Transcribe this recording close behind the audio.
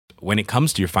when it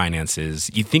comes to your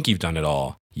finances, you think you've done it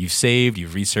all. You've saved,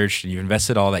 you've researched, and you've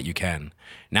invested all that you can.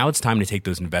 Now it's time to take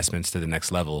those investments to the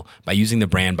next level by using the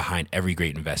brand behind every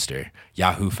great investor,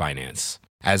 Yahoo Finance.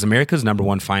 As America's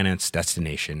 #1 finance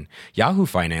destination, Yahoo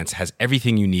Finance has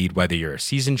everything you need, whether you're a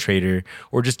seasoned trader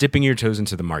or just dipping your toes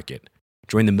into the market.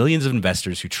 Join the millions of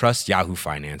investors who trust Yahoo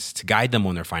Finance to guide them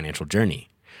on their financial journey.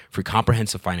 For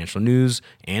comprehensive financial news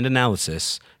and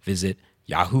analysis, visit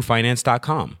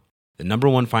yahoofinance.com, the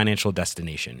 #1 financial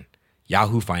destination,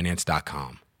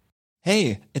 yahoofinance.com.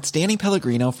 Hey, it's Danny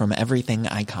Pellegrino from Everything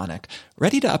Iconic.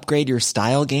 Ready to upgrade your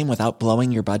style game without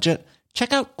blowing your budget?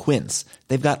 Check out Quince.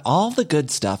 They've got all the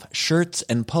good stuff, shirts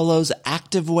and polos,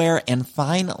 activewear, and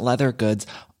fine leather goods,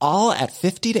 all at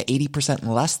 50 to 80%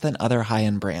 less than other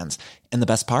high-end brands. And the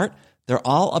best part? They're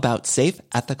all about safe,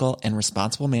 ethical, and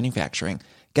responsible manufacturing.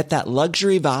 Get that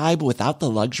luxury vibe without the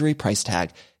luxury price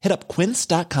tag. Hit up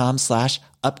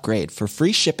quince.com/upgrade for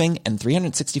free shipping and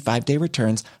 365-day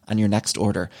returns on your next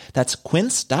order. That's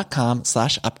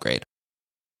quince.com/upgrade.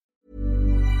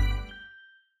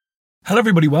 Hello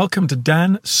everybody, welcome to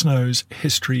Dan Snow's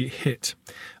History Hit.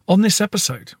 On this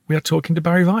episode, we are talking to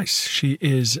Bari Weiss. She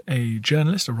is a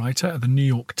journalist, a writer at the New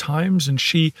York Times, and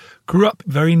she grew up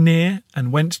very near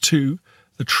and went to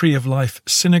the Tree of Life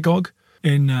Synagogue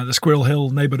in the Squirrel Hill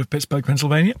neighborhood of Pittsburgh,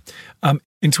 Pennsylvania.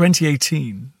 In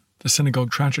 2018, the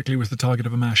synagogue tragically was the target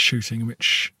of a mass shooting in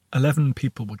which 11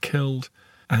 people were killed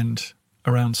and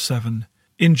around 7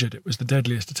 injured. It was the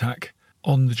deadliest attack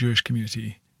on the Jewish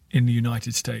community in the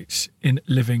United States in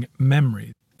living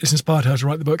memory. This inspired her to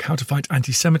write the book, How to Fight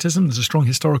Anti-Semitism. There's a strong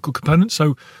historical component.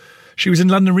 So she was in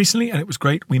London recently and it was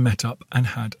great. We met up and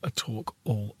had a talk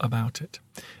all about it.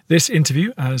 This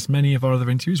interview, as many of our other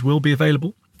interviews, will be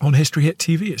available on History Hit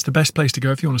TV. It's the best place to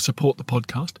go if you want to support the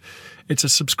podcast. It's a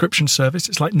subscription service.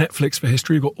 It's like Netflix for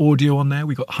history. We've got audio on there.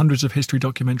 We've got hundreds of history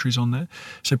documentaries on there.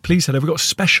 So please head over. We've got a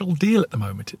special deal at the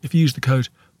moment. If you use the code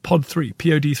POD3,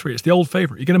 POD3, it's the old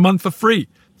favourite. You get a month for free.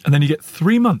 And then you get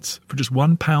 3 months for just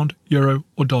 £1, euro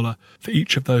or dollar for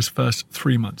each of those first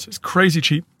 3 months. It's crazy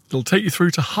cheap. It'll take you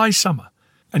through to high summer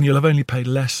and you'll have only paid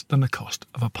less than the cost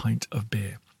of a pint of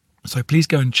beer. So please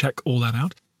go and check all that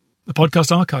out. The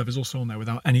podcast archive is also on there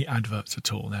without any adverts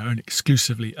at all. They're only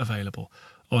exclusively available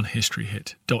on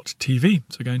historyhit.tv.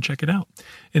 So go and check it out.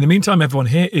 In the meantime, everyone,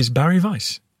 here is Bari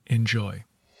Weiss. Enjoy.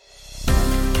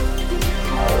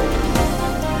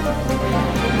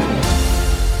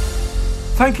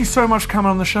 Thank you so much for coming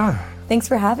on the show. Thanks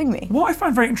for having me. What I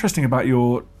find very interesting about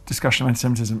your discussion of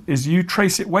anti-Semitism is you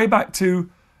trace it way back to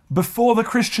before the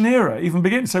Christian era even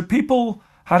begins. So people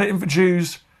had it in for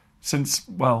Jews since,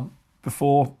 well,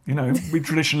 before, we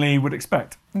traditionally would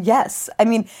expect. Yes. I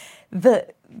mean, the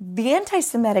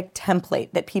anti-Semitic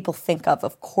template that people think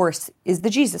of course, is the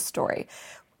Jesus story.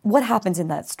 What happens in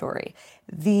that story?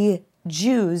 The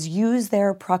Jews use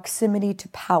their proximity to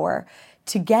power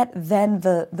to get then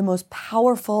the most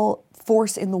powerful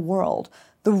force in the world,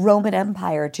 the Roman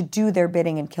Empire, to do their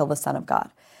bidding and kill the Son of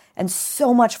God. And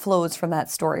so much flows from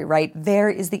that story, right? There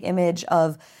is the image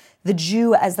of the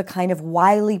Jew as the kind of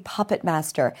wily puppet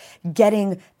master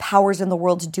getting powers in the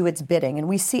world to do its bidding. And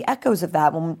we see echoes of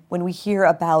that when we hear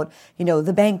about,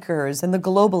 the bankers and the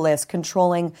globalists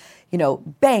controlling,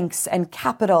 banks and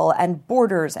capital and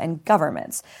borders and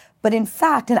governments. But in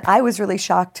fact, and I was really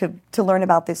shocked to learn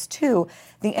about this too,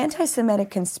 the anti-Semitic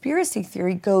conspiracy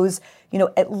theory goes,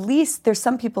 at least there's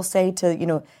some people say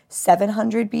to,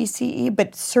 700 BCE,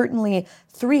 but certainly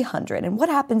 300. And what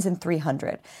happens in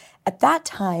 300? At that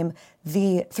time,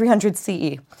 the 300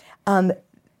 CE,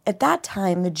 at that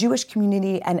time, the Jewish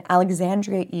community in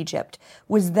Alexandria, Egypt,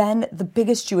 was then the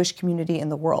biggest Jewish community in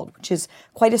the world, which is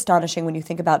quite astonishing when you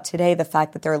think about today the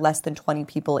fact that there are less than 20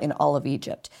 people in all of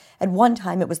Egypt. At one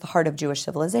time, it was the heart of Jewish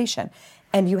civilization.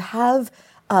 And you have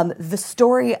the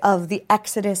story of the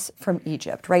Exodus from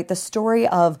Egypt, right? The story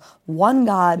of one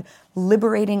God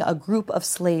liberating a group of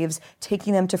slaves,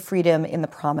 taking them to freedom in the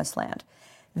Promised Land.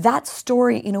 That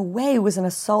story, in a way, was an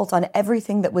assault on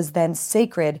everything that was then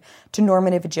sacred to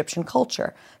normative Egyptian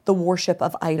culture. The worship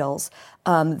of idols,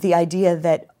 the idea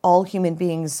that all human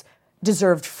beings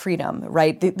deserved freedom,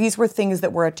 right? These were things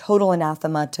that were a total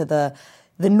anathema to the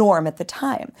norm at the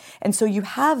time. And so you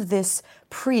have this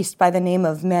priest by the name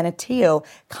of Manetio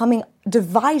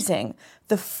devising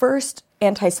the first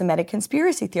anti-Semitic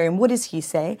conspiracy theory. And what does he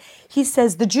say? He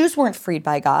says the Jews weren't freed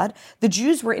by God. The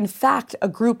Jews were, in fact, a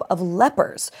group of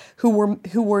lepers who were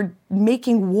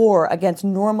making war against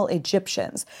normal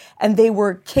Egyptians. And they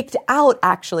were kicked out,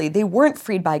 actually. They weren't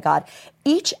freed by God.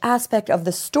 Each aspect of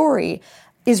the story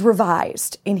is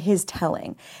revised in his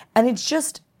telling. And it's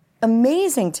just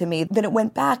amazing to me that it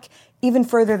went back even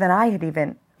further than I had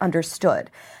even understood.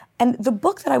 And the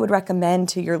book that I would recommend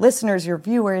to your listeners, your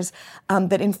viewers,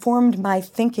 that informed my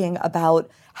thinking about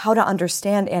how to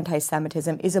understand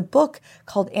anti-Semitism is a book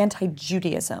called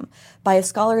Anti-Judaism by a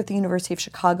scholar at the University of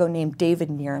Chicago named David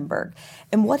Nierenberg.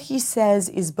 And what he says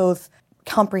is both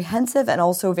comprehensive and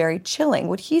also very chilling.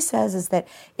 What he says is that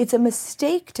it's a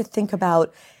mistake to think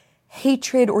about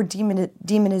hatred or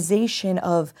demonization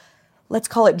of, let's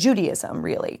call it Judaism,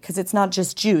 really, because it's not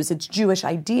just Jews, it's Jewish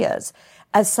ideas,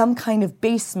 as some kind of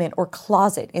basement or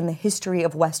closet in the history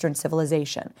of Western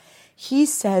civilization. He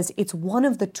says it's one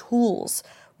of the tools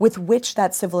with which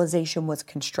that civilization was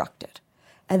constructed.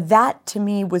 And that, to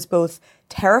me, was both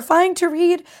terrifying to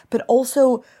read, but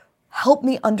also helped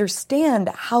me understand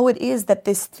how it is that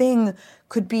this thing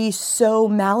could be so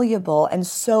malleable and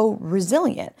so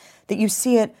resilient, that you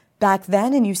see it back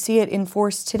then and you see it in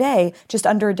force today, just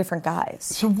under a different guise.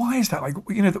 So why is that? Like,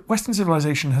 the Western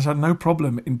civilization has had no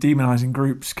problem in demonizing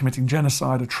groups, committing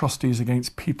genocide, atrocities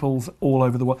against peoples all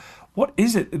over the world. What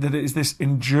is it that is this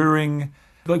enduring?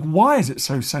 Like, why is it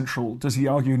so central, does he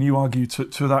argue, and you argue, to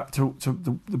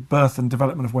the birth and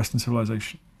development of Western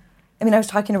civilization? I mean, I was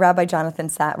talking to Rabbi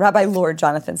Lord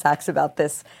Jonathan Sacks about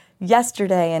this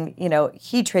yesterday, and,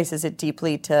 he traces it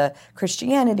deeply to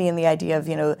Christianity and the idea of,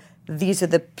 these are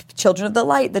the children of the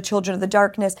light, the children of the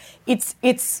darkness.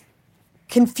 It's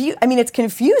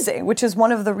confusing, which is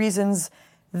one of the reasons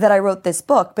that I wrote this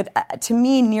book. But to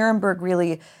me, Nierenberg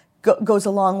really goes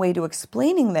a long way to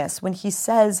explaining this when he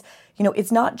says,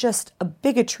 it's not just a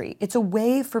bigotry. It's a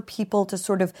way for people to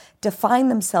sort of define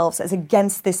themselves as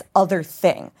against this other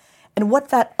thing. And what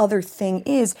that other thing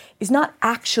is not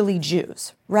actually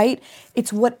Jews, right?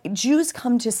 It's what Jews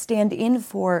come to stand in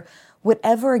for,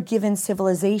 whatever a given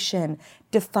civilization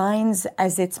defines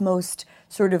as its most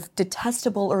sort of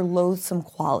detestable or loathsome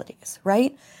qualities,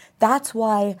 right? That's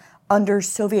why under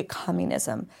Soviet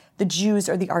communism, the Jews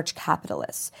are the arch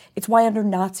capitalists. It's why under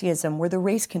Nazism, we're the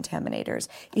race contaminators.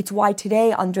 It's why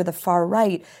today under the far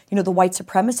right, the white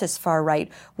supremacist far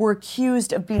right, we're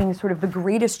accused of being sort of the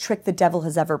greatest trick the devil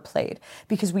has ever played,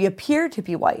 because we appear to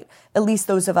be white. At least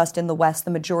those of us in the West,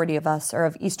 the majority of us are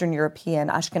of Eastern European,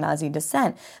 Ashkenazi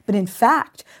descent. But in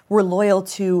fact, we're loyal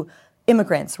to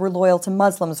immigrants, we're loyal to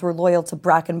Muslims, we're loyal to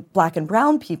black and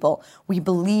brown people. We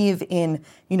believe in,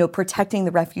 protecting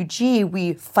the refugee.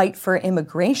 We fight for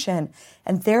immigration.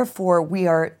 And therefore, we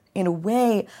are, in a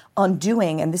way,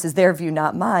 undoing, and this is their view,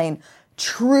 not mine,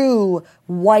 true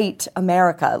white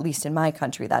America, at least in my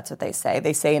country, that's what they say.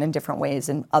 They say it in different ways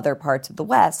in other parts of the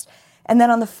West. And then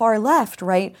on the far left,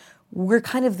 right, we're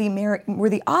kind of we're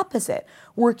the opposite.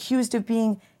 We're accused of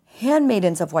being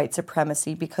handmaidens of white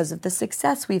supremacy because of the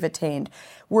success we've attained.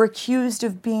 We're accused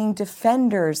of being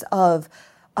defenders of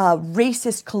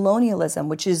racist colonialism,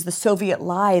 which is the Soviet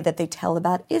lie that they tell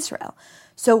about Israel.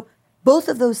 So both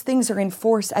of those things are in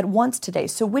force at once today.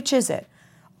 So which is it?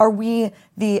 Are we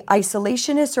the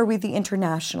isolationists or are we the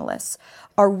internationalists?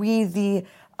 Are we the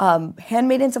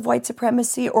handmaidens of white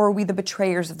supremacy or are we the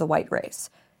betrayers of the white race?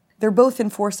 They're both in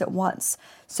force at once.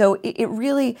 So it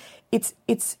really,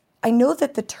 I know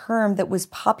that the term that was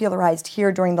popularized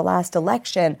here during the last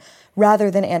election, rather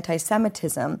than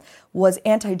anti-Semitism, was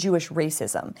anti-Jewish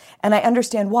racism. And I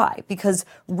understand why, because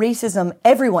racism,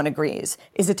 everyone agrees,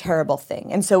 is a terrible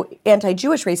thing. And so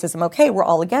anti-Jewish racism, okay, we're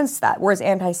all against that, whereas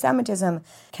anti-Semitism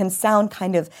can sound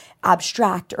kind of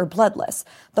abstract or bloodless.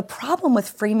 The problem with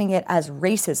framing it as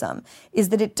racism is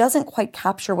that it doesn't quite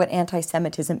capture what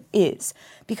anti-Semitism is,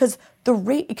 because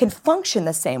it can function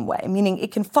the same way, meaning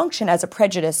it can function as a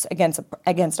prejudice against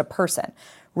a person,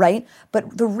 right?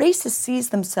 But the racist sees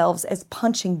themselves as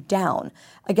punching down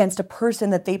against a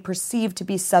person that they perceive to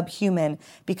be subhuman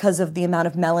because of the amount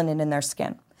of melanin in their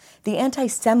skin. The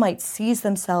anti-Semite sees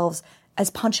themselves as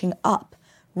punching up,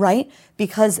 right?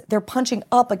 Because they're punching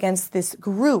up against this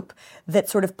group that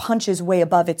sort of punches way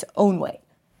above its own weight.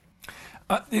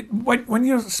 When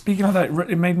you're speaking of that,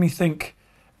 it made me think,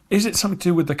 is it something to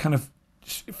do with the kind of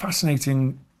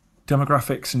fascinating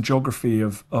demographics and geography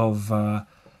of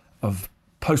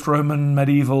post-Roman,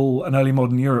 medieval, and early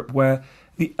modern Europe, where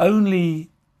the only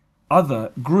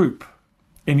other group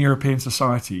in European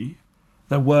society,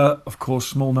 there were, of course,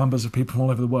 small numbers of people from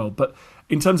all over the world, but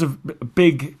in terms of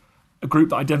a group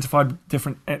that identified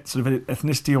different sort of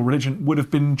ethnicity or religion, would have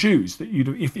been Jews. That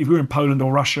if you were in Poland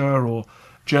or Russia or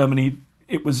Germany,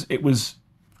 it was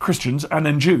Christians and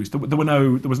then Jews. There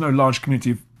was no large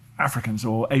community of Africans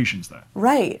or Asians there.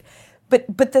 Right, but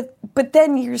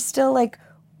then you're still like,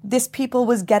 this people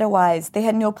was ghettoized. They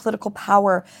had no political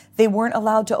power. They weren't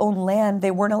allowed to own land.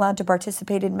 They weren't allowed to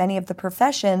participate in many of the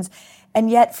professions. And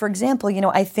yet, for example,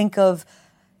 I think of,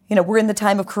 we're in the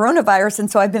time of coronavirus,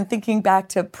 and so I've been thinking back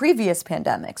to previous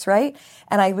pandemics, right?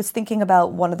 And I was thinking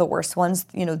about one of the worst ones,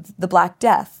 the Black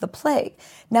Death, the plague.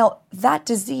 Now, that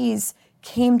disease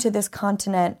came to this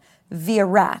continent via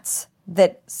rats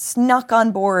that snuck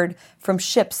on board from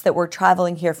ships that were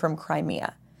traveling here from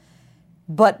Crimea.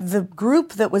 But the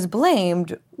group that was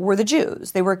blamed were the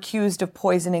Jews. They were accused of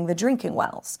poisoning the drinking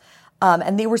wells.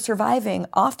 And they were surviving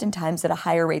oftentimes at a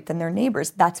higher rate than their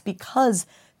neighbors. That's because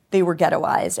they were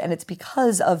ghettoized, and it's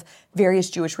because of various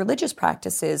Jewish religious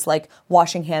practices like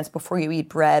washing hands before you eat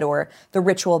bread or the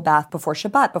ritual bath before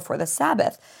Shabbat, before the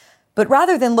Sabbath. But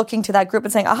rather than looking to that group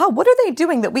and saying, aha, what are they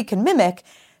doing that we can mimic?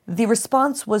 The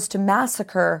response was to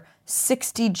massacre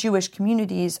 60 Jewish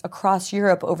communities across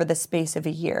Europe over the space of a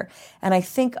year. And I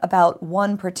think about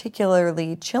one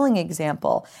particularly chilling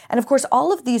example. And of course,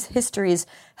 all of these histories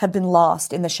have been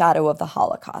lost in the shadow of the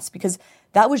Holocaust because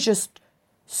that was just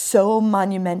so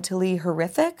monumentally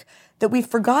horrific that we've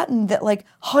forgotten that like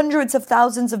hundreds of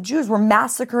thousands of Jews were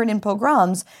massacred in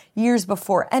pogroms years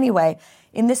before. Anyway,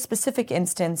 in this specific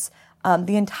instance,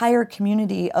 the entire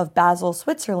community of Basel,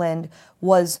 Switzerland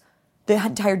the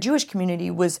entire Jewish community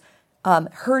was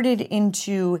herded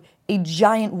into a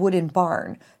giant wooden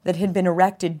barn that had been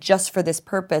erected just for this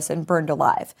purpose and burned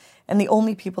alive. And the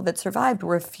only people that survived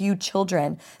were a few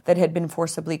children that had been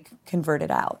forcibly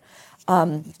converted out.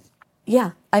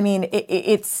 Yeah, I mean,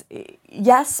 it's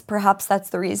yes, perhaps that's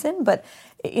the reason, but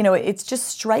it's just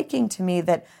striking to me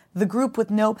that the group with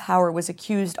no power was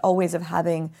accused always of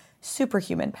having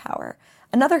superhuman power.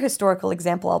 Another historical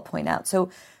example I'll point out. So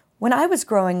when I was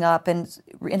growing up and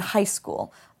in high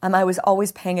school, I was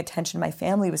always paying attention. My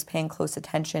family was paying close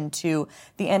attention to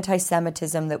the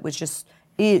anti-Semitism that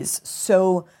is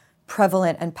so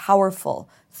prevalent and powerful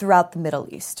throughout the Middle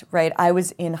East, right? I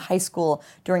was in high school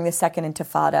during the Second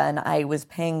Intifada, and I was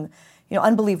paying,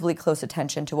 unbelievably close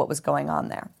attention to what was going on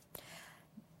there.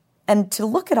 And to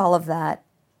look at all of that,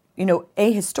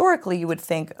 historically you would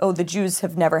think, oh, the Jews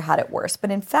have never had it worse.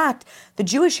 But in fact, the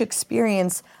Jewish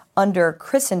experience under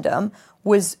Christendom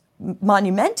was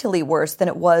monumentally worse than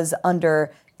it was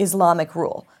under Islamic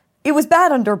rule. It was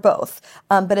bad under both.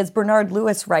 But as Bernard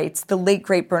Lewis writes, the late,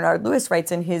 great Bernard Lewis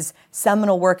writes in his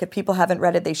seminal work, if people haven't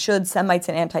read it, they should, Semites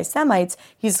and Anti-Semites,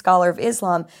 he's a scholar of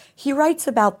Islam, he writes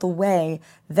about the way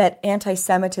that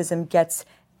anti-Semitism gets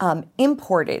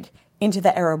imported into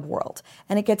the Arab world.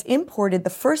 And it gets imported,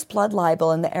 the first blood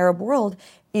libel in the Arab world,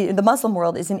 the Muslim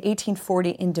world, is in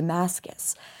 1840 in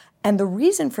Damascus. And the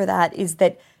reason for that is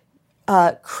that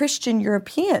Christian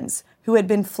Europeans who had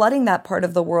been flooding that part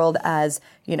of the world as,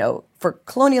 for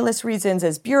colonialist reasons,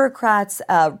 as bureaucrats,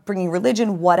 bringing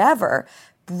religion, whatever,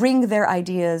 bring their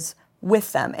ideas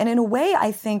with them. And in a way,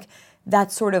 I think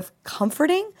that's sort of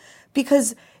comforting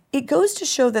because it goes to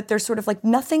show that there's sort of like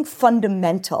nothing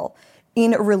fundamental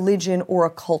in a religion or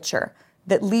a culture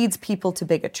that leads people to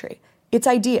bigotry. It's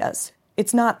ideas.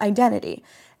 It's not identity.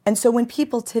 And so when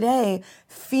people today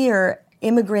fear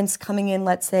immigrants coming in,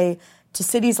 let's say, to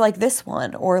cities like this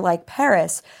one or like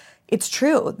Paris, it's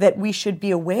true that we should be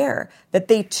aware that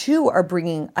they too are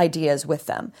bringing ideas with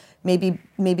them.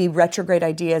 Maybe retrograde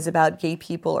ideas about gay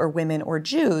people or women or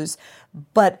Jews.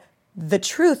 But the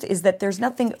truth is that there's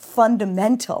nothing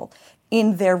fundamental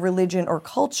in their religion or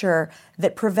culture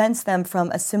that prevents them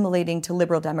from assimilating to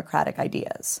liberal democratic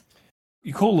ideas.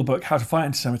 You call the book How to Fight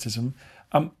Anti-Semitism.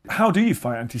 How do you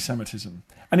fight anti-Semitism?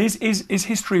 And is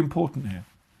history important here?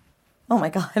 Oh my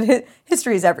God,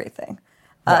 history is everything.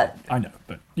 Well, I know,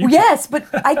 but... Yes, but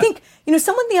I think,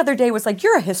 someone the other day was like,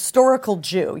 you're a historical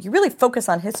Jew. You really focus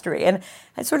on history. And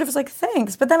I sort of was like,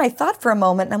 thanks. But then I thought for a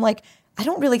moment, and I'm like, I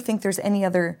don't really think there's any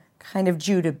other kind of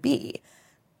Jew to be.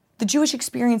 The Jewish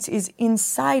experience is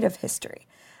inside of history.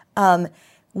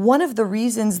 One of the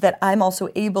reasons that I'm also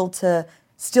able to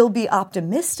still be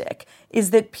optimistic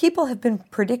is that people have been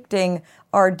predicting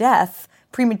our death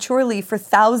prematurely for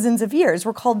thousands of years.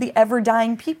 We're called the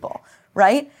ever-dying people,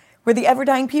 right? We're the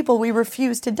ever-dying people. We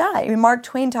refuse to die. I mean, Mark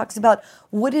Twain talks about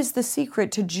what is the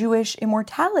secret to Jewish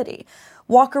immortality.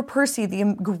 Walker Percy,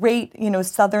 the great,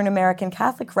 Southern American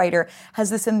Catholic writer,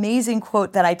 has this amazing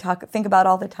quote that I think about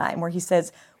all the time where he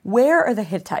says, "Where are the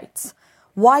Hittites?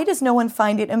 Why does no one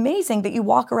find it amazing that you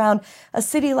walk around a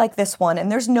city like this one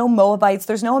and there's no Moabites,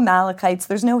 there's no Amalekites,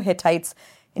 there's no Hittites,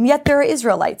 and yet there are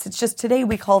Israelites? It's just today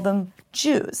we call them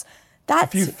Jews." A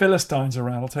few Philistines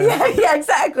around, I'll tell you that. Yeah,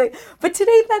 exactly. But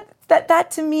today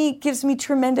that to me gives me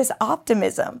tremendous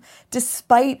optimism,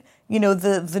 despite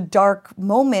the dark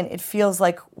moment it feels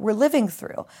like we're living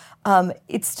through.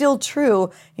 It's still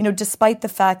true, despite the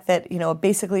fact that,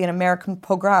 basically an American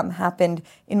pogrom happened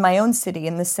in my own city,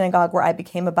 in the synagogue where I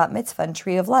became a bat mitzvah and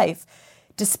Tree of Life.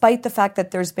 despite the fact that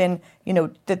there's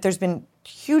been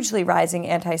hugely rising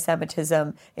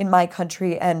anti-Semitism in my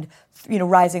country and,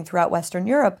 rising throughout Western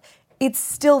Europe, it's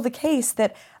still the case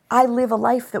that I live a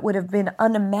life that would have been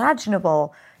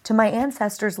unimaginable to my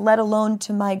ancestors, let alone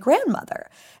to my grandmother.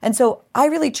 And so I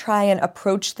really try and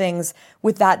approach things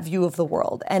with that view of the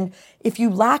world. And if you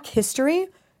lack history,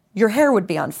 your hair would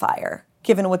be on fire,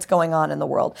 given what's going on in the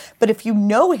world. But if you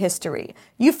know history,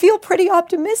 you feel pretty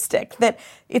optimistic that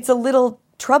it's a little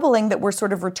troubling that we're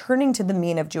sort of returning to the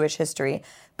mean of Jewish history,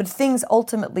 but things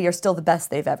ultimately are still the best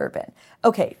they've ever been.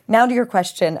 Okay, now to your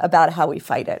question about how we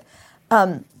fight it.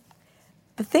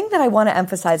 The thing that I want to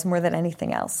emphasize more than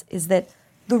anything else is that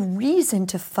the reason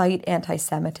to fight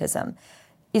anti-Semitism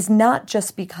is not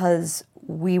just because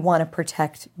we want to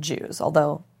protect Jews,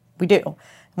 although we do.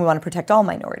 We want to protect all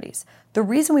minorities. The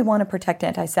reason we want to protect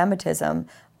anti-Semitism,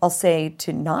 I'll say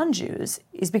to non-Jews,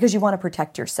 is because you want to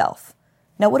protect yourself.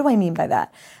 Now, what do I mean by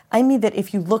that? I mean that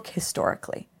if you look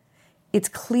historically, it's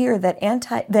clear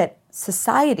that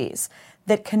societies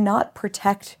that cannot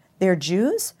protect their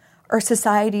Jews are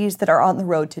societies that are on the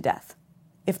road to death,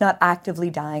 if not actively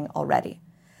dying already.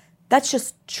 That's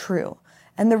just true.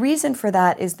 And the reason for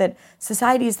that is that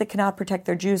societies that cannot protect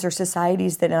their Jews are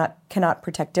societies that cannot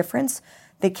protect difference.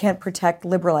 They can't protect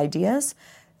liberal ideas.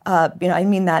 I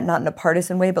mean that not in a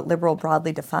partisan way, but liberal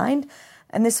broadly defined.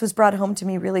 And this was brought home to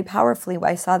me really powerfully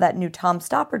when I saw that new Tom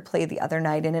Stoppard play the other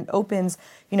night, and it opens,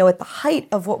 at the height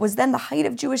of what was then the height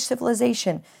of Jewish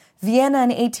civilization, Vienna in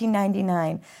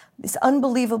 1899. This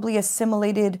unbelievably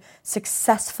assimilated,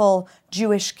 successful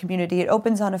Jewish community. It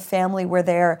opens on a family where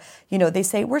they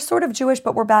say, we're sort of Jewish,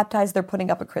 but we're baptized. They're putting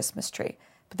up a Christmas tree.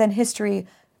 But then history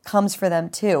comes for them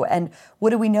too. And what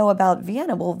do we know about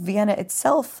Vienna? Well, Vienna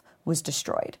itself was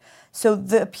destroyed. So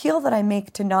the appeal that I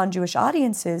make to non-Jewish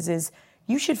audiences is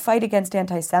you should fight against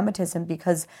anti-Semitism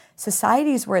because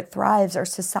societies where it thrives are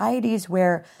societies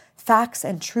where facts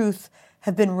and truth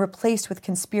have been replaced with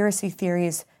conspiracy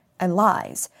theories and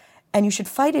lies. And you should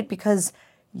fight it because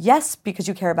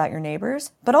you care about your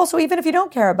neighbors, but also even if you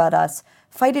don't care about us,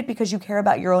 fight it because you care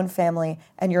about your own family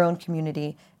and your own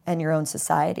community and your own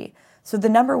society. So the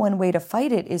number one way to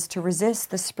fight it is to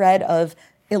resist the spread of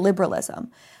illiberalism.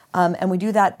 And we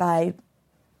do that by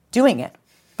doing it,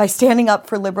 by standing up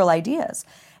for liberal ideas.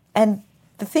 And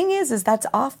the thing is that's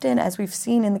often, as we've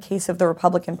seen in the case of the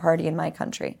Republican Party in my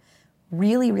country,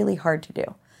 really, really hard to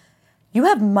do. You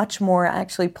have much more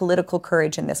actually political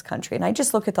courage in this country. And I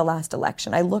just look at the last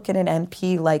election. I look at an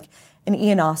MP like an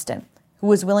Ian Austin, who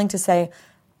was willing to say,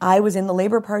 I was in the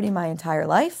Labour Party my entire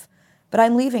life, but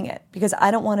I'm leaving it because I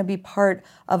don't want to be part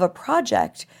of a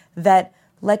project that,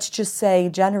 let's just say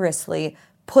generously,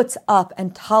 puts up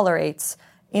and tolerates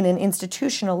in an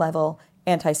institutional level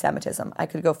anti-Semitism. I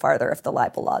could go farther if the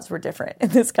libel laws were different in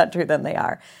this country than they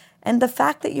are. And the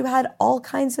fact that you had all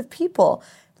kinds of people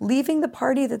leaving the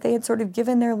party that they had sort of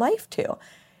given their life to,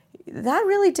 that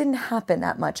really didn't happen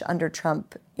that much under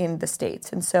Trump in the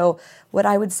States. And so what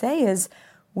I would say is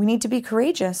we need to be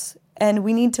courageous and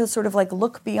we need to sort of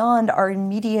look beyond our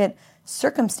immediate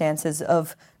circumstances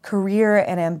of career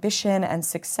and ambition and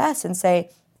success and say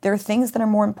there are things that are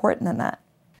more important than that.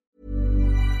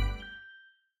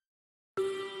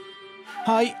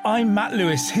 Hi, I'm Matt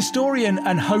Lewis, historian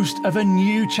and host of a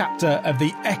new chapter of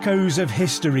the Echoes of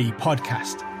History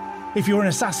podcast. If you're an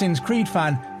Assassin's Creed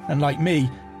fan, and like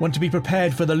me, want to be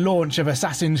prepared for the launch of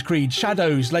Assassin's Creed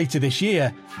Shadows later this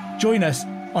year, join us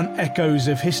on Echoes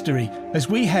of History as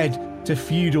we head to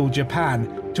feudal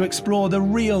Japan to explore the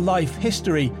real-life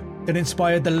history that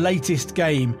inspired the latest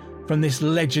game from this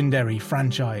legendary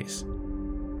franchise.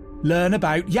 Learn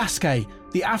about Yasuke,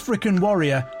 the African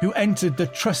warrior who entered the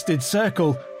trusted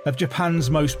circle of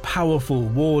Japan's most powerful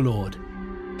warlord.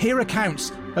 Hear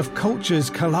accounts of cultures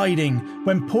colliding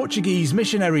when Portuguese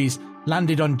missionaries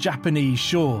landed on Japanese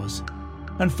shores,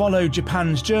 and follow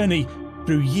Japan's journey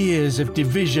through years of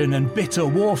division and bitter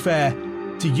warfare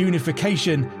to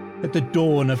unification at the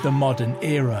dawn of the modern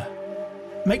era.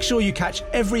 Make sure you catch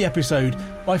every episode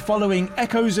by following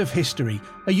Echoes of History,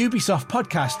 a Ubisoft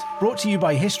podcast brought to you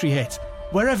by History Hit,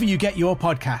 wherever you get your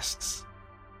podcasts.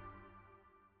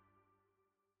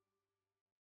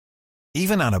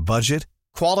 Even on a budget,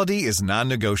 quality is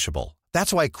non-negotiable.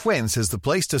 That's why Quince is the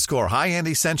place to score high-end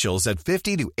essentials at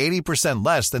 50 to 80%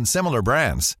 less than similar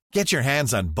brands. Get your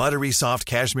hands on buttery soft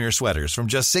cashmere sweaters from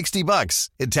just $60,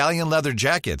 Italian leather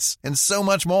jackets, and so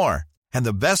much more. And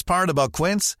the best part about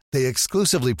Quince, they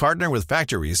exclusively partner with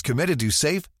factories committed to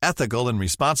safe, ethical, and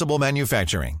responsible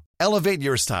manufacturing. Elevate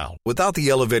your style without the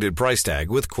elevated price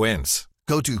tag with Quince.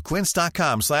 Go to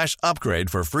quince.com/upgrade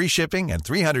for free shipping and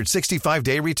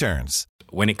 365-day returns.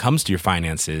 When it comes to your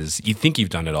finances, you think you've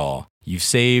done it all. You've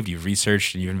saved, you've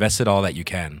researched, and you've invested all that you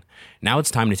can. Now it's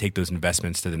time to take those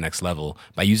investments to the next level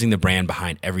by using the brand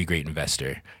behind every great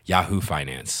investor, Yahoo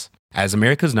Finance. As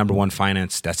America's #1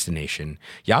 finance destination,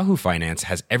 Yahoo Finance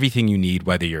has everything you need,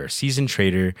 whether you're a seasoned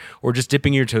trader or just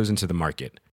dipping your toes into the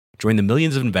market. Join the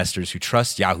millions of investors who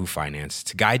trust Yahoo Finance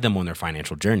to guide them on their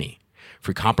financial journey.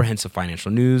 For comprehensive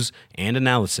financial news and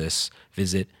analysis,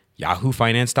 visit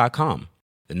yahoofinance.com,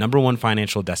 the #1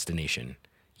 financial destination,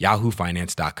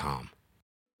 yahoofinance.com.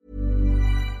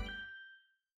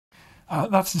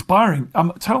 That's inspiring.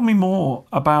 Tell me more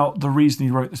about the reason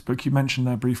you wrote this book. You mentioned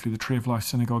there briefly the Tree of Life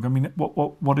Synagogue. I mean,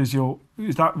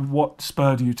 is that what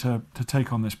spurred you to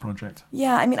take on this project?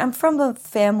 Yeah, I mean, I'm from a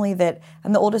family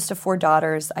I'm the oldest of 4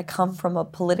 daughters. I come from a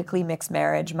politically mixed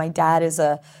marriage. My dad is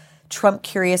a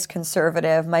Trump-curious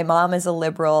conservative. My mom is a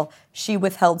liberal. She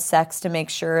withheld sex to make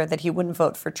sure that he wouldn't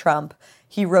vote for Trump.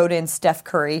 He wrote in Steph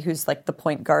Curry, who's like the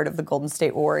point guard of the Golden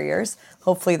State Warriors.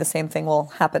 Hopefully the same thing will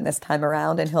happen this time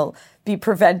around and he'll be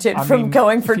prevented from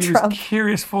going for Trump. He was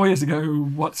curious 4 years ago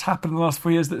what's happened in the last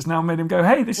 4 years that's now made him go,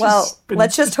 hey,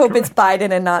 let's just hope it's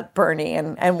Biden and not Bernie,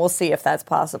 and we'll see if that's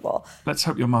possible. Let's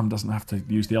hope your mum doesn't have to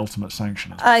use the ultimate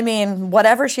sanction. I mean,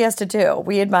 whatever she has to do.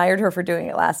 We admired her for doing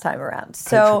it last time around.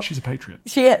 She's a patriot.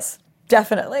 She is,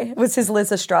 definitely. It was his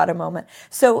Liz Estrada moment.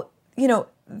 So,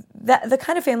 the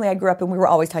kind of family I grew up in, we were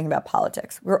always talking about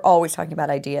politics. We were always talking about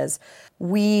ideas.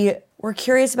 We were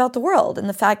curious about the world, and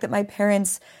the fact that my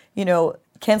parents,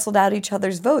 canceled out each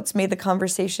other's votes made the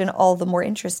conversation all the more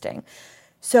interesting.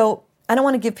 So I don't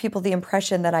want to give people the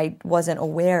impression that I wasn't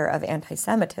aware of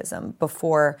anti-Semitism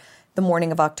before the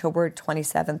morning of October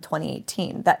 27th,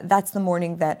 2018. That's the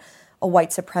morning that a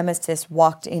white supremacist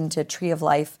walked into Tree of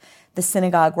Life, the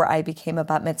synagogue where I became a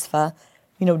bat mitzvah,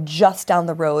 just down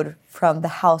the road from the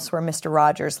house where Mr.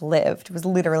 Rogers lived. It was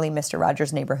literally Mr.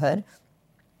 Rogers' neighborhood.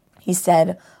 He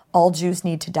said, all Jews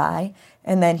need to die.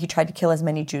 And then he tried to kill as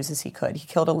many Jews as he could. He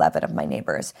killed 11 of my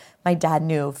neighbors. My dad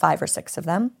knew 5 or 6 of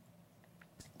them.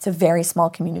 It's a very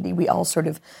small community. We all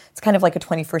it's kind of like a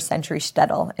 21st century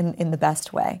shtetl in the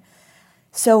best way.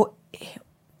 So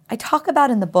I talk about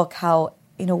in the book how,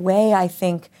 in a way, I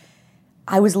think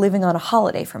I was living on a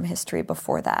holiday from history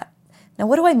before that. Now,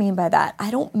 what do I mean by that?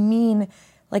 I don't mean,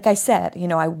 like I said,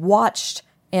 I watched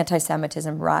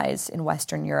anti-Semitism rise in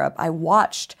Western Europe. I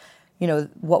watched,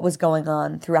 what was going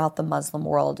on throughout the Muslim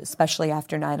world, especially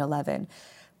after 9/11.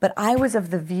 But I was of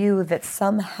the view that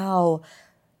somehow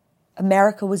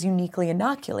America was uniquely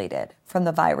inoculated from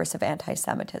the virus of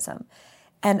anti-Semitism.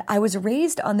 And I was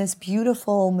raised on this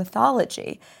beautiful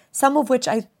mythology, some of which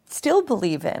I still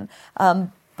believe in.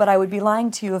 But I would be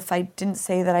lying to you if I didn't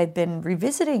say that I'd been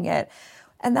revisiting it.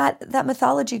 And that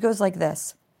mythology goes like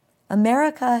this.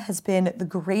 America has been the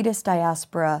greatest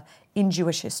diaspora in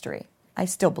Jewish history. I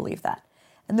still believe that.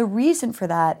 And the reason for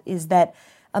that is that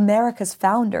America's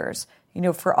founders,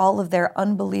 for all of their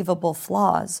unbelievable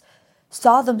flaws,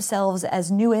 saw themselves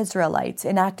as new Israelites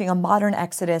enacting a modern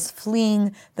exodus,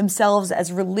 fleeing themselves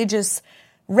as religious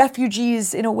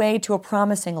refugees in a way to a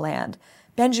promising land.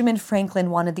 Benjamin Franklin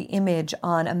wanted the image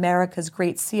on America's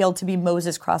Great Seal to be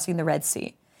Moses crossing the Red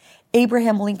Sea.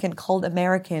 Abraham Lincoln called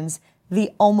Americans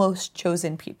the almost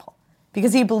chosen people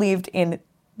because he believed in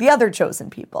the other chosen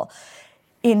people.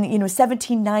 In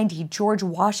 1790, George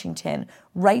Washington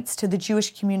writes to the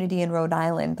Jewish community in Rhode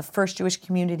Island, the first Jewish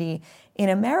community in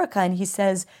America, and he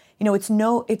says, it's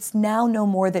now no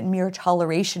more that mere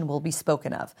toleration will be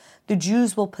spoken of. The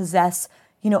Jews will possess,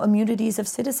 immunities of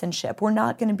citizenship. We're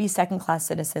not going to be second-class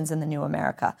citizens in the new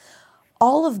America.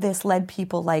 All of this led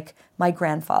people like my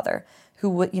grandfather,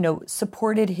 who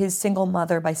supported his single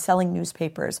mother by selling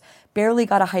newspapers, barely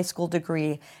got a high school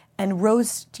degree, and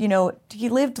rose, he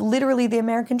lived literally the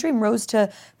American dream, rose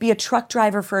to be a truck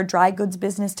driver for a dry goods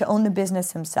business, to own the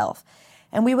business himself.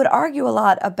 And we would argue a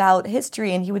lot about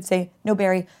history, and he would say, no,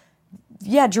 Barry,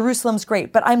 yeah, Jerusalem's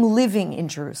great, but I'm living in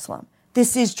Jerusalem.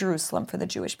 This is Jerusalem for the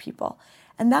Jewish people.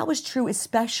 And that was true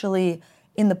especially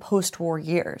in the post-war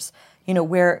years,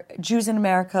 where Jews in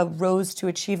America rose to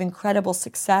achieve incredible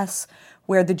success,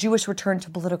 where the Jewish return to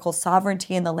political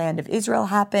sovereignty in the land of Israel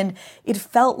happened. It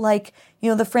felt like,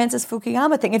 the Francis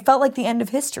Fukuyama thing. It felt like the end of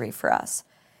history for us.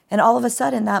 And all of a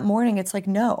sudden that morning, it's like,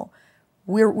 no,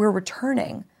 we're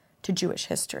returning to Jewish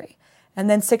history. And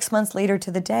then 6 months later to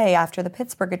the day after the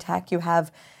Pittsburgh attack, you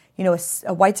have,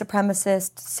 a white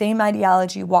supremacist, same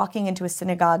ideology, walking into a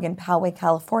synagogue in Poway,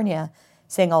 California,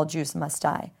 saying all Jews must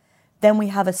die. Then we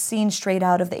have a scene straight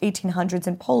out of the 1800s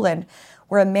in Poland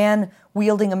where a man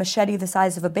wielding a machete the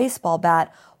size of a baseball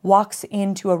bat walks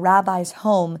into a rabbi's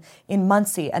home in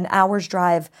Muncie, an hour's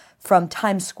drive from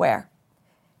Times Square.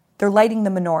 They're lighting the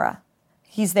menorah.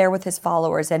 He's there with his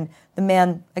followers, and the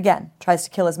man, again, tries to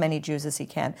kill as many Jews as he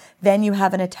can. Then you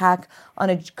have an attack on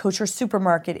a kosher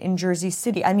supermarket in Jersey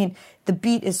City. I mean, the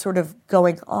beat is sort of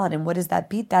going on. And what is that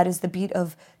beat? That is the beat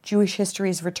of Jewish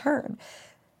history's return.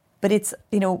 But it's,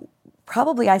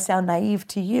 probably I sound naive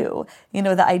to you,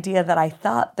 the idea that I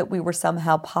thought that we were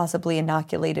somehow possibly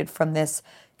inoculated from this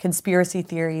conspiracy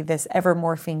theory, this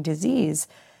ever-morphing disease.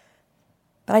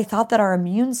 But I thought that our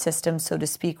immune system, so to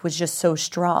speak, was just so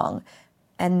strong.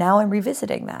 And now I'm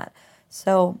revisiting that.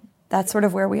 So that's sort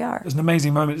of where we are. There's an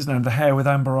amazing moment, isn't there? The Hare with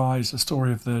Amber Eyes, a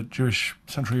story of the Jewish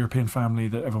Central European family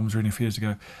that everyone was reading a few years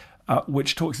ago,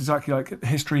 which talks exactly like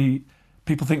history.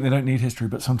 People think they don't need history,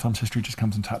 but sometimes history just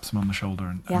comes and taps them on the shoulder.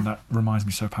 And that reminds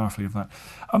me so powerfully of that.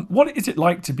 What is it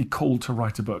like to be called to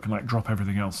write a book and drop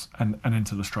everything else and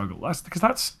enter the struggle? Because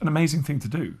that's an amazing thing to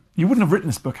do. You wouldn't have written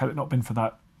this book had it not been for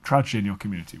that tragedy in your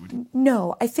community, would you?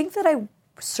 No, I think that I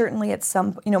certainly at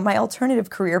some, my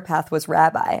alternative career path was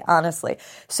rabbi, honestly.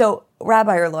 So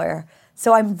rabbi or lawyer.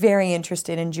 So I'm very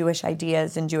interested in Jewish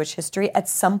ideas and Jewish history. At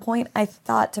some point, I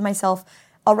thought to myself,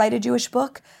 I'll write a Jewish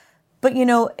book. But,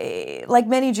 like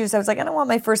many Jews, I was like, I don't want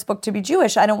my first book to be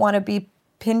Jewish. I don't want to be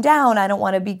pinned down. I don't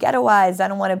want to be ghettoized. I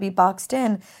don't want to be boxed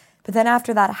in. But then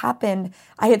after that happened,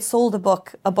 I had sold a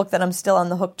book that I'm still on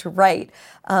the hook to write,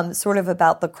 sort of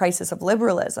about the crisis of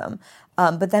liberalism.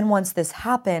 But then once this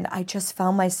happened, I just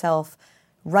found myself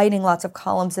writing lots of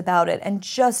columns about it and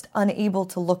just unable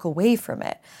to look away from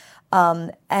it.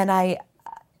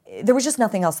 There was just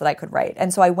nothing else that I could write.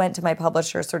 And so I went to my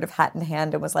publisher sort of hat in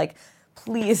hand and was like,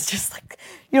 please, just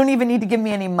you don't even need to give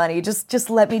me any money. Just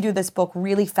let me do this book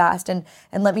really fast and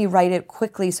let me write it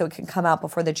quickly so it can come out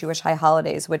before the Jewish high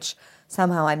holidays, which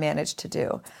somehow I managed to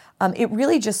do. It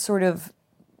really just sort of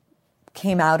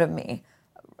came out of me.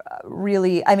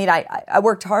 Really, I mean, I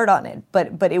worked hard on it,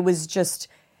 but it was just,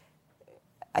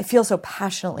 I feel so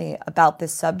passionately about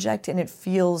this subject, and it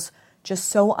feels just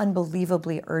so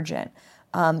unbelievably urgent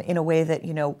in a way that,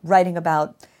 writing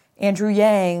about Andrew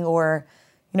Yang or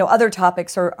other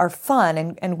topics are fun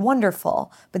and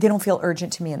wonderful, but they don't feel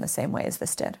urgent to me in the same way as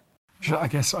this did. I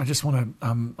guess I just want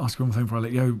to ask you one more thing before I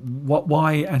let you go.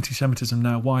 Why anti-Semitism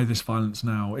now? Why this violence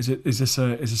now? Is this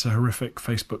a horrific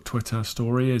Facebook, Twitter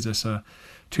story? Is this a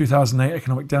 2008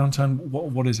 economic downturn?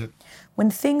 What is it? When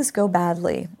things go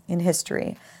badly in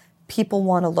history, people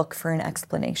want to look for an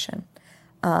explanation.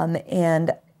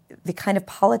 And the kind of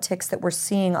politics that we're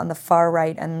seeing on the far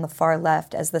right and the far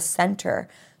left as the center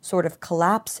sort of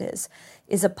collapses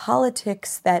is a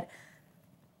politics that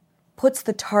puts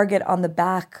the target on the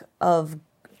back of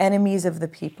enemies of the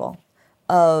people.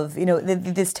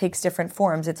 This takes different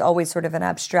forms. It's always sort of an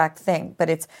abstract thing, but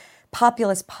it's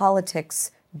populist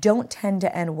politics don't tend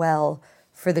to end well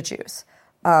for the Jews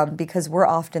because we're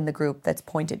often the group that's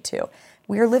pointed to.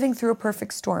 We are living through a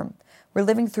perfect storm. We're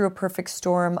living through a perfect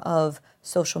storm of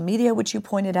social media, which you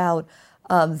pointed out,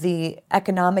 the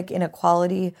economic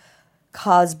inequality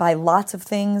caused by lots of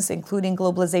things, including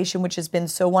globalization, which has been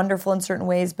so wonderful in certain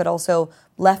ways, but also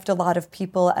left a lot of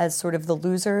people as sort of the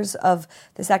losers of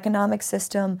this economic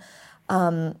system.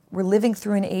 We're living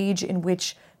through an age in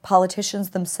which politicians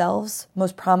themselves,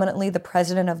 most prominently the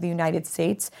President of the United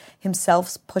States,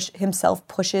 himself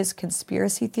pushes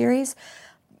conspiracy theories.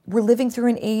 We're living through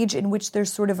an age in which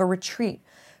there's sort of a retreat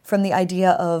from the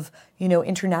idea of,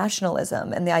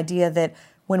 internationalism and the idea that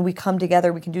when we come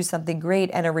together, we can do something great,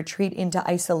 and a retreat into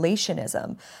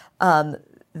isolationism.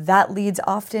 That leads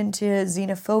often to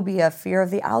xenophobia, fear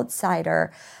of the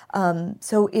outsider.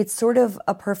 So it's sort of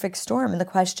a perfect storm. And the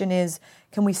question is,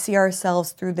 can we see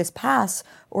ourselves through this pass,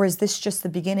 or is this just the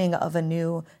beginning of a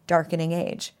new darkening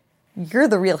age? You're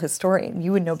the real historian.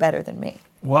 You would know better than me.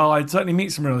 Well, I'd certainly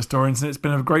meet some real historians, and it's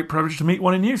been a great privilege to meet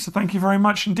one in you. So thank you very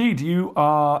much indeed. You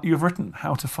have written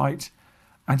How to Fight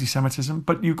Anti-Semitism,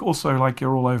 but you also,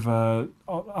 you're all over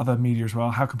other media as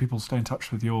well. How can people stay in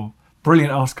touch with your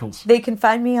brilliant articles? They can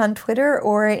find me on Twitter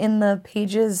or in the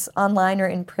pages online or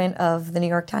in print of the New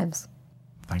York Times.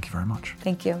 Thank you very much.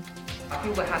 Thank you. I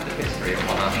feel the hand of history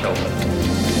upon our shoulders.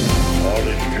 All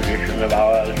this tradition of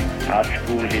ours, our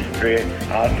school history,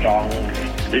 our songs,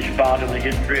 this part of the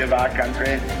history of our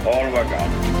country, all were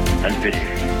gone and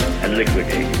finished and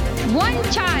liquidated. One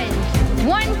child,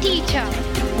 one teacher,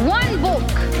 one book,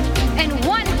 and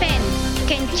one pen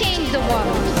can change the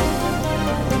world.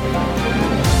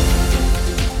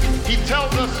 He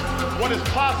tells us what is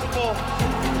possible,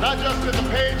 not just in the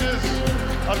pages,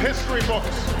 of history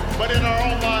books, but in our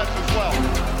own lives as well.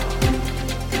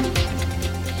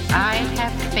 I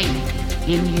have faith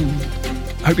in you.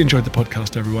 I hope you enjoyed the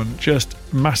podcast, everyone. Just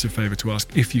a massive favour to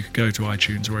ask, if you could go to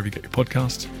iTunes or wherever you get your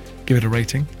podcasts, give it a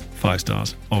rating, 5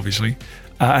 stars, obviously,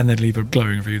 and then leave a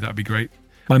glowing review. That'd be great.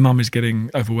 My mum is getting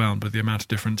overwhelmed with the amount of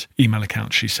different email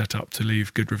accounts she's set up to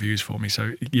leave good reviews for me,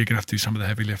 so you're going to have to do some of the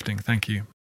heavy lifting. Thank you.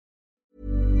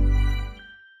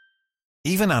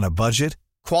 Even on a budget,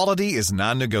 quality is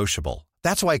non-negotiable.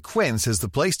 That's why Quince is the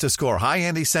place to score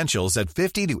high-end essentials at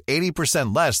 50 to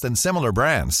 80% less than similar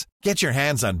brands. Get your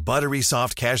hands on buttery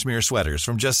soft cashmere sweaters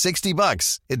from just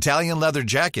 $60, Italian leather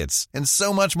jackets, and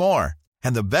so much more.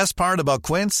 And the best part about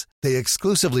Quince, they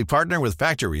exclusively partner with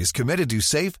factories committed to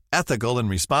safe, ethical, and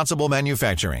responsible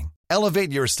manufacturing.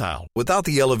 Elevate your style without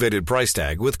the elevated price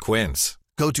tag with Quince.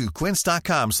 Go to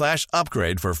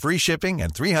quince.com/upgrade for free shipping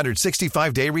and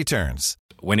 365-day returns.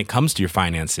 When it comes to your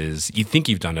finances, you think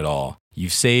you've done it all.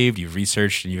 You've saved, you've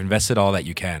researched, and you've invested all that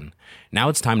you can. Now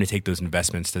it's time to take those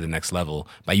investments to the next level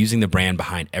by using the brand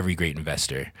behind every great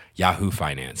investor, Yahoo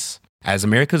Finance. As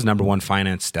America's #1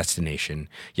 finance destination,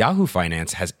 Yahoo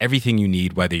Finance has everything you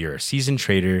need, whether you're a seasoned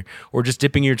trader or just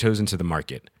dipping your toes into the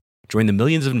market. Join the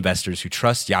millions of investors who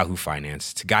trust Yahoo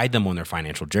Finance to guide them on their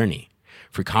financial journey.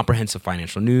 For comprehensive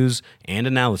financial news and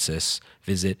analysis,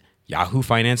 visit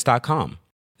yahoofinance.com,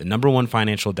 the #1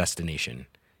 financial destination,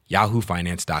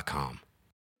 yahoofinance.com.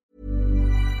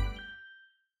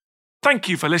 Thank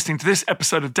you for listening to this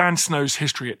episode of Dan Snow's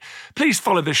History Hit. Please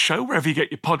follow this show wherever you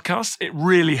get your podcasts. It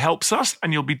really helps us,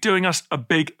 and you'll be doing us a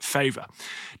big favour.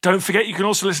 Don't forget, you can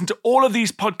also listen to all of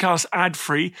these podcasts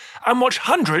ad-free and watch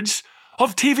hundreds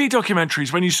of TV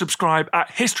documentaries when you subscribe at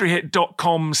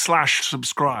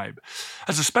historyhit.com/subscribe.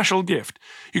 As a special gift,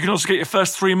 you can also get your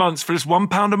first 3 months for just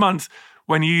 £1 a month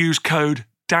when you use code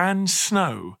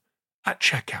DANSNOW at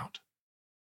checkout.